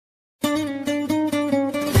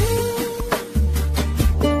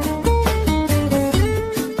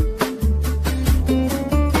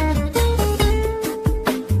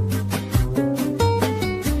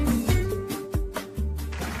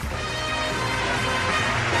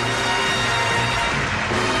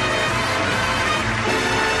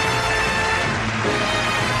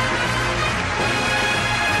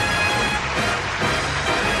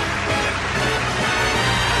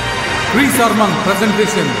Chris-Armand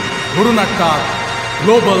presentation Gurunatta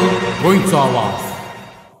Global Goencho Avaz.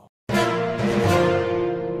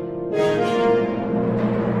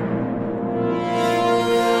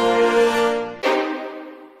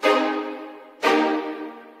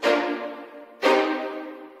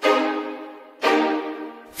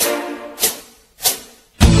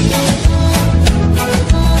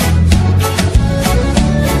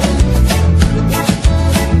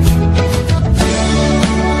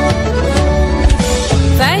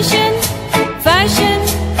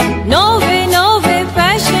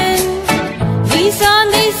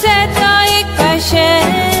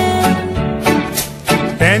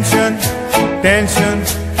 Tension,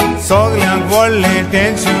 soglang volle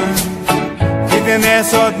tension,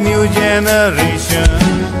 fitness of new generation.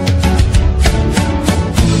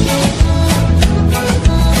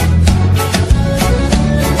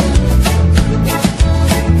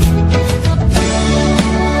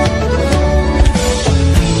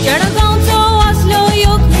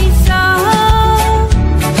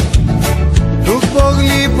 Duk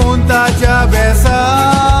pogli puntacha besa.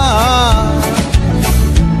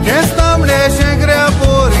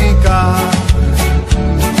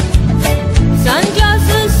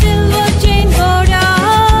 Sunglasses, silver chain, goda.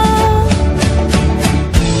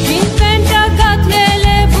 Pink penta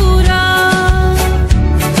katlele pura.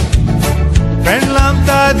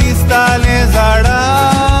 Pendlamta distale zada.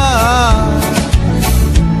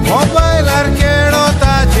 Mobile arcade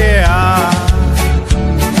tajea.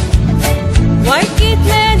 White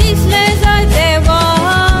kitle disle zaydeva.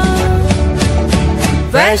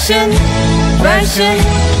 Fashion, fashion.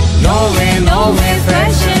 No way,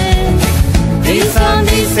 fashion. This on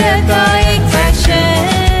this ek fashion.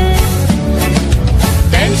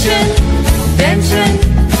 Tension,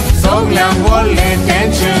 soglang volle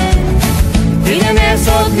tension. Business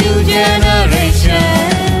of new generation.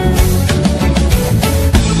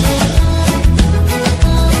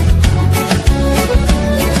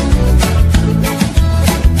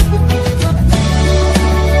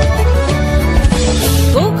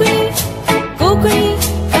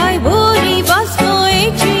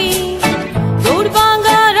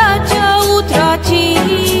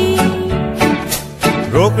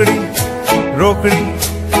 Rokdi,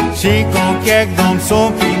 शिकों के एकदम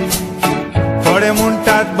सोपी, थोड़े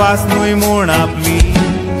मुंटात बास नुई मोड़ आपली.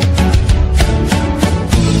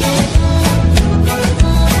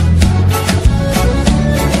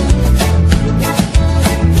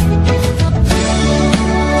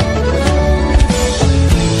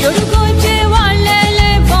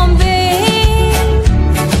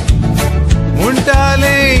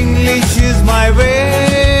 मुंटाले English is my way.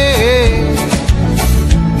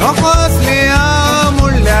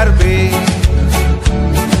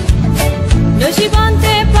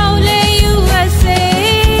 Noshibante Paule USA.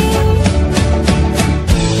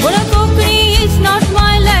 Murakokri is not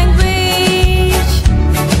my language.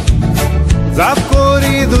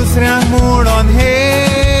 Zapkori dusra mood on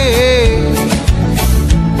hey.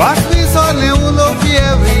 But we saw Leolopi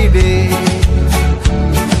every day.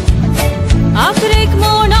 Akrek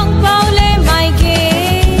monang Paule my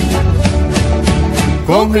gay.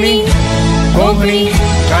 Kongri,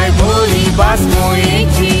 kai boli bas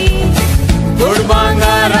moechi.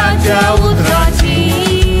 Gurbanga raja udrachi.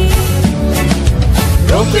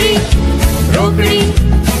 Rokri,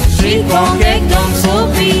 shikong ekdam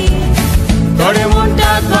sopi. Thode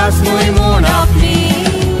montat bas moi mon apli.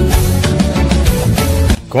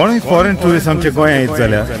 कोणी foreign tourist आमचे गोंयांत येत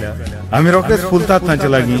जाल्यार आमी रोखडेच फुलतात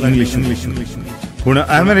तांचे लागीं इंग्लीश पूण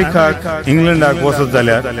अमेरिकाक इंग्लंडाक वचत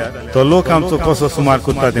जाल्यार तो लोक आमचो कसो सुमार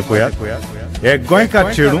करता ते पळयात एक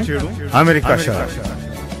गोंयकार चेडूं America शाराक.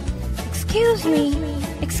 Excuse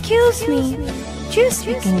me, do you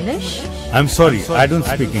speak English? I'm sorry, I don't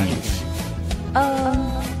speak English.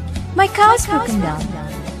 My car's broken down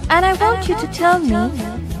and I want you to tell me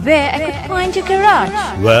where I could find your garage.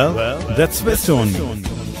 Well, that's best on me.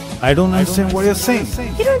 I don't understand what you're saying.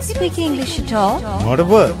 You don't speak English at all? Not a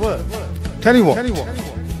word. Tell you what,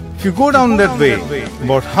 if you go down that way,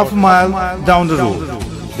 about half a mile down the road,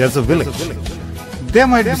 there's a village. There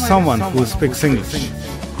might be someone who speaks English.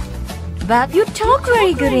 But you talk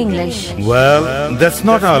very good English. Well, that's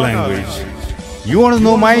not our language. You want to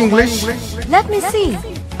know my English? Let me see.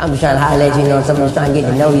 I'm just trying to holler at you, someone's trying to get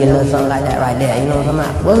to know you, something like that right there, you know what I'm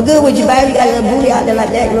saying? What's good with you, baby? You got a little booty out there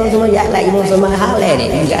like that, you know what I'm saying? You act like you want somebody to holler at it.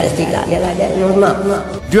 You got to speak out there like that, you know what I'm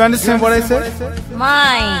saying? Do you understand what I said?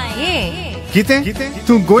 My, yeah. Kite?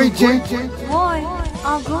 Tu Goencho? Boy,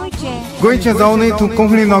 I'll Goencho. Goencho zaune tu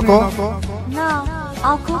Konkani noko? No,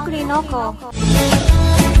 I'll Konkani noko.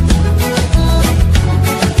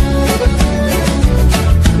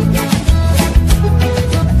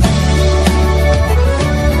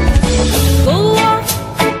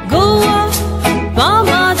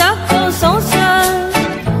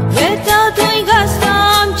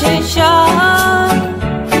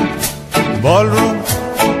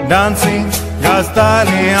 Dancing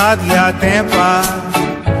gastali adlia tempa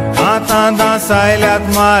Ata dansailat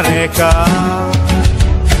mareka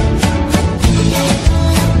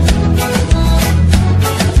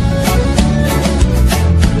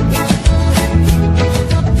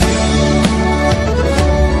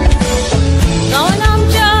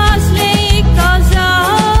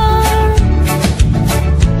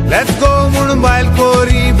Let's go Mumbai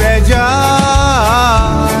Kori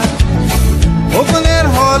Bejar Opener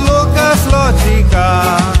holo kaslotika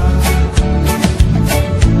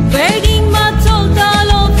Wedding matolta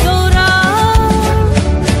lotora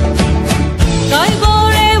Kai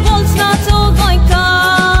bore vols na to goinka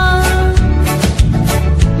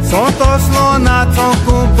Sontos lo na ton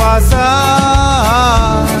kumpasa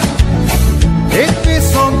Ek pi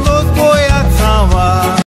sontos boya tsawa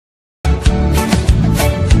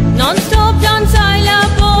Non-stop dance I la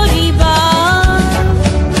boliba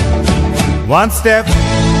One step,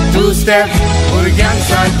 Two step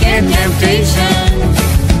Urgansa get temptation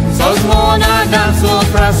Souls mona dance for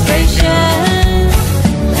frustration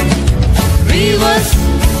Reverse,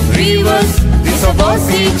 This a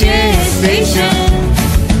bossy gestation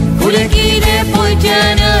Couldn't get it for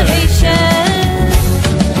generation